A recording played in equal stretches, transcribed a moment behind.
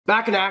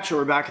Back in action,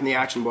 we're back in the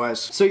action, boys.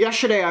 So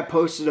yesterday I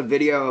posted a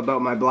video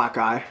about my black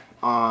eye,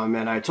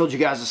 and I told you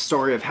guys a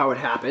story of how it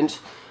happened.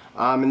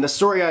 And the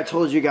story I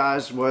told you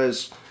guys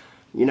was,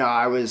 you know,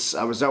 I was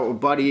out with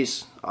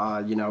buddies,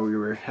 you know, we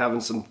were having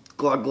some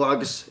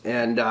glugs,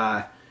 and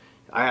I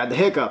had the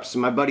hiccups,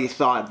 and my buddy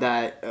thought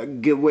that a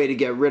good way to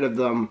get rid of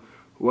them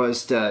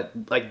was to,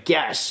 like,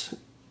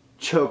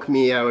 choke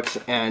me out,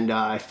 and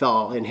I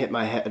fell and hit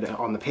my head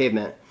on the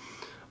pavement.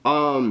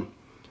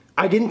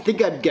 I didn't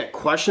think I'd get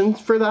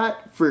questions for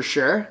that, for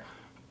sure.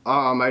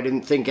 I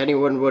didn't think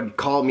anyone would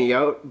call me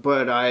out,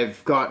 but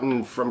I've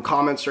gotten from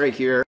comments right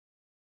here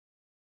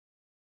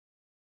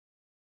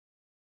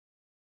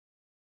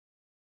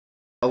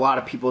a lot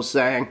of people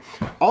saying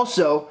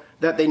also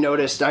that they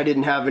noticed I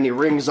didn't have any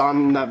rings on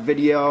in that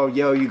video.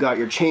 Yo, you got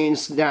your chain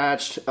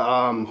snatched,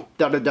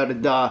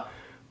 da-da-da-da-da.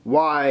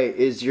 Why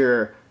is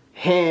your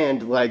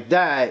hand like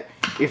that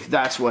if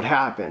that's what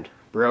happened?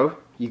 Bro,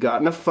 you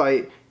got in a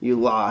fight, you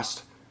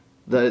lost.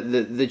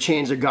 The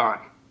chains are gone.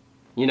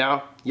 You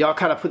know? Y'all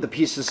kind of put the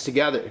pieces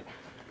together.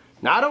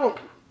 Now, I don't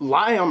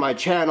lie on my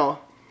channel,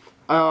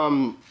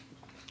 and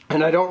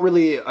I don't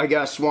really, I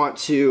guess, want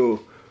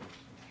to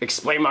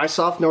explain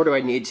myself, nor do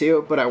I need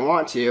to, but I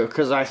want to,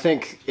 because I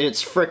think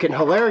it's freaking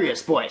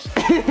hilarious, boys.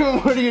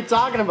 What are you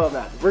talking about,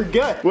 man? We're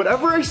good.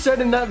 Whatever I said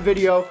in that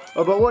video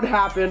about what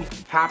happened,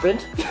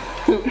 happened.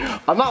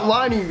 I'm not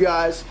lying to you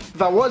guys.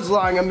 If I was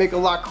lying, I'd make a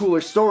lot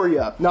cooler story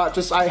up. Not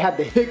just I had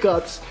the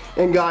hiccups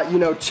and got, you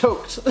know,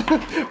 choked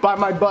by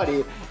my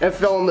buddy and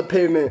fell on the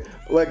pavement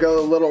like a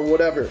little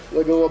whatever,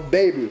 like a little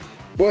baby.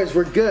 Boys,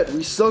 we're good.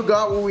 We still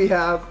got what we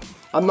have.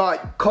 I'm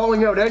not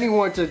calling out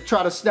anyone to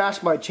try to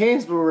snatch my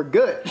chains, but we're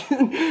good.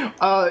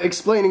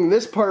 Explaining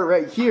this part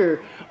right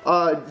here,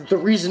 the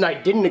reason I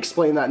didn't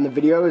explain that in the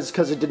video is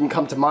because it didn't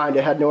come to mind.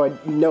 I had no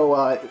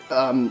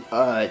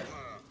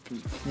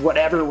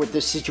whatever with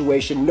this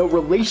situation, no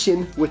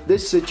relation with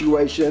this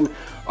situation.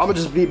 I'm gonna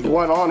just be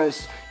blunt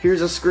honest.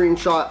 Here's a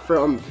screenshot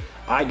from,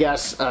 I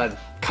guess, a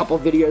couple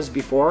videos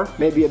before,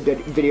 maybe a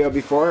video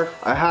before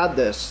I had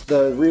this.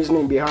 The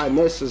reasoning behind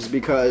this is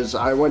because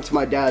I went to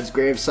my dad's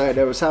gravesite.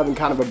 I was having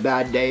kind of a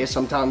bad day.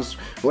 Sometimes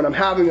when I'm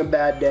having a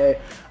bad day,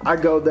 I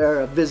go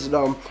there, I visit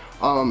him.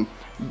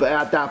 But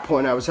at that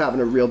point, I was having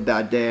a real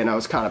bad day, and I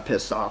was kind of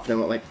pissed off, and I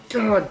went like,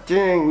 God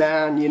dang,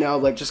 man, you know,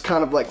 like, just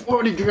kind of like,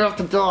 why did you have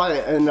to die?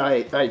 And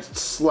I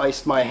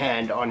sliced my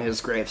hand on his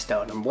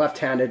gravestone. I'm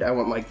left-handed. I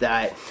went like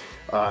that.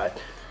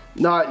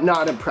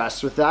 Not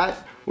impressed with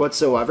that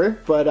whatsoever,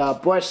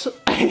 but boys,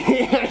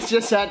 I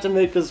just had to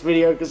make this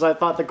video because I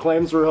thought the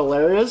claims were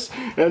hilarious,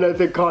 and I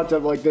think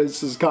content like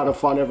this is kind of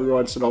fun every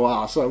once in a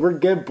while. So we're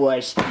good,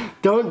 boys.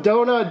 Don't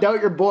doubt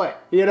your boy.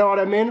 You know what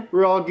I mean?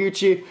 We're all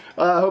Gucci.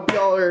 Hope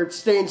y'all are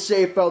staying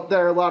safe out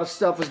there. A lot of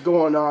stuff is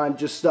going on.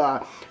 Just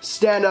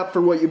stand up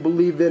for what you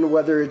believe in,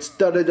 whether it's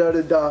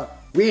da-da-da-da-da.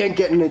 We ain't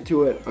getting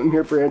into it. I'm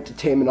here for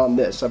entertainment on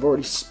this. I've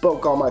already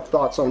spoke all my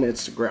thoughts on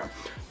Instagram.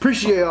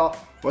 Appreciate y'all.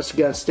 Once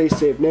again, stay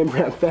safe.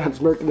 NameBran fans,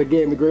 murking the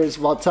game, the greatest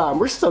of all time.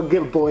 We're still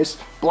good, boys.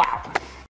 Blah.